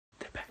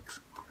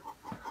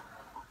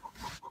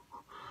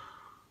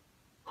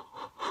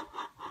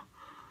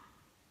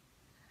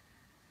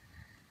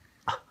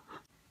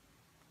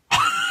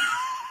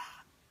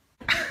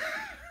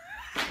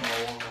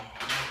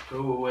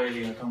Go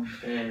away, I don't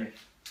care.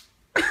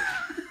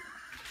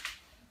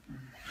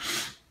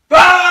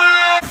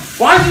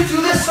 Why did you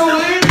do this so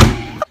early?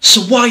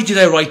 So why did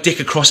I write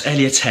Dick across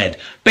Elliot's head?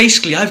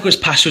 Basically, I've got his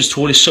passwords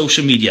to all his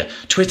social media.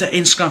 Twitter,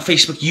 Instagram,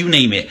 Facebook, you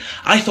name it.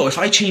 I thought if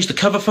I changed the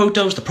cover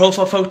photos, the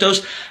profile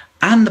photos,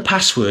 and the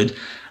password,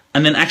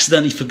 and then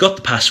accidentally forgot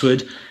the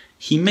password,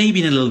 he may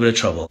be in a little bit of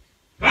trouble.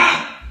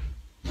 Right.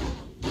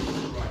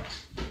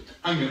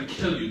 I'm gonna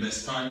kill you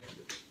this time.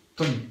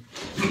 Don't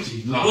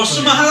bloody laugh. What's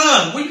the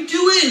matter? What are you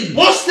doing?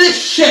 What's this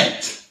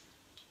shit?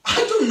 I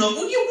don't know.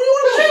 What do you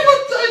want?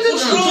 I don't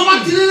know.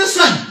 I'm acting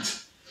innocent.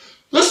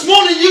 This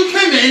morning you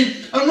came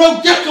in and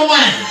wrote Dick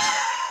away.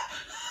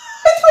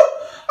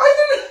 I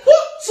don't know.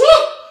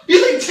 What? You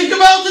think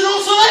Tinkerbell did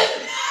also that?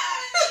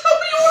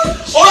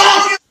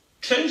 Oh!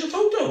 Change the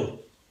photo.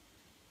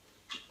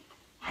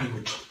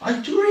 I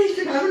do really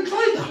think I haven't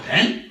tried that,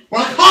 Ben.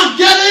 Well, I can't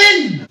get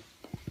in.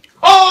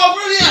 Oh,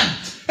 brilliant!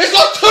 It's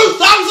got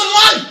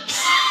 2,000 likes.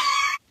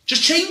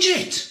 Just change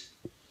it.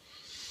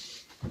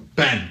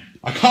 Ben,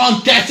 I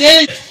can't get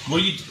in.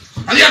 What are you...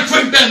 I need a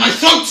drink, Ben. My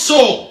throat's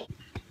sore.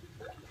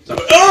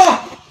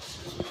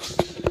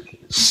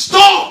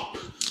 Stop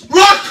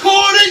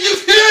recording.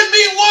 You've heard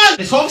me once.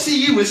 It's obviously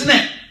you, isn't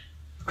it?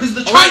 Because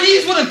the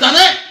Chinese would have done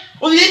it,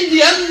 or the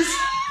Indians.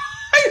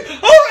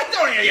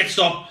 Alright,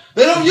 stop.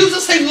 They don't use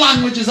the same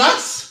language as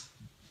us.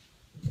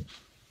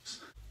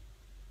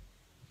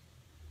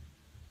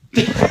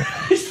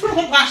 It's the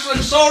wrong password,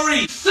 I'm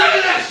sorry.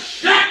 Say this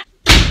shit.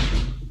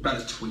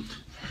 Better tweet.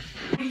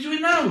 What are you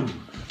doing now?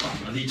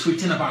 What are you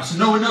tweeting about so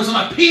no one knows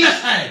I'm a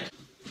penis head?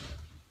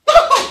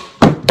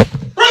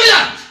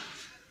 Brilliant!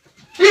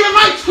 Even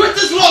my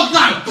Twitter's logged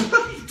now!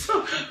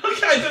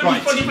 Okay, I don't know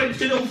funny if I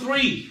did all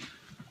three.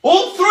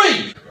 All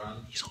three?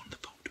 He's on the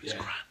phone to his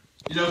gran.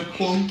 You know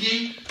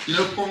Plonky? You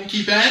know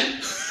Plonky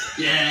Ben?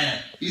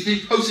 Yeah. He's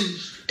been posting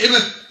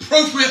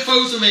inappropriate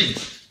photos of me.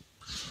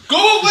 Go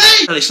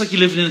away! It's like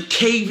you're living in a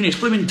cave and it's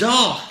blooming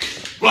dark.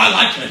 Well,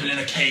 I like living in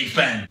a cave,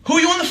 Ben. Who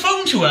are you on the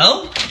phone to,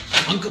 El?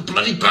 Uncle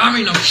bloody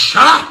Barry, no,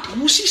 shut up!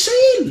 What's he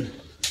saying?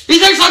 He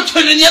thinks I'm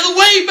turning the other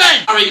way,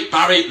 Ben!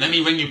 Barry, let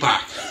me ring you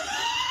back.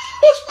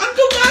 What's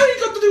Uncle Barry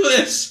got to do with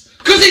this?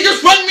 Because he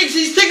just rang me because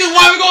he's thinking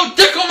why we got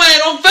Dick on my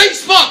head on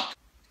Facebook!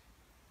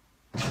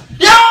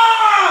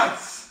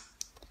 Yes!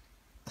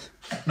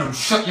 No,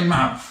 shut your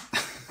mouth.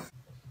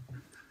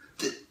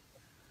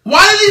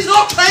 Why are these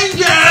not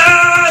changing?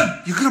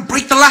 You're gonna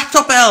break the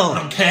laptop, El. I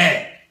don't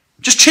care.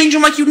 Just change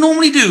them like you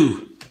normally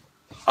do.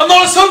 I'm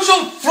not a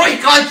social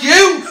freak like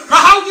you! Now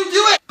how do you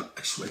do it?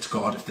 I swear to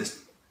God if this...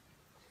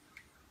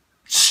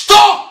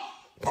 Stop!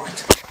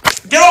 Right.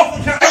 Get off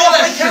the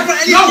camera!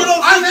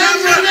 No, I'm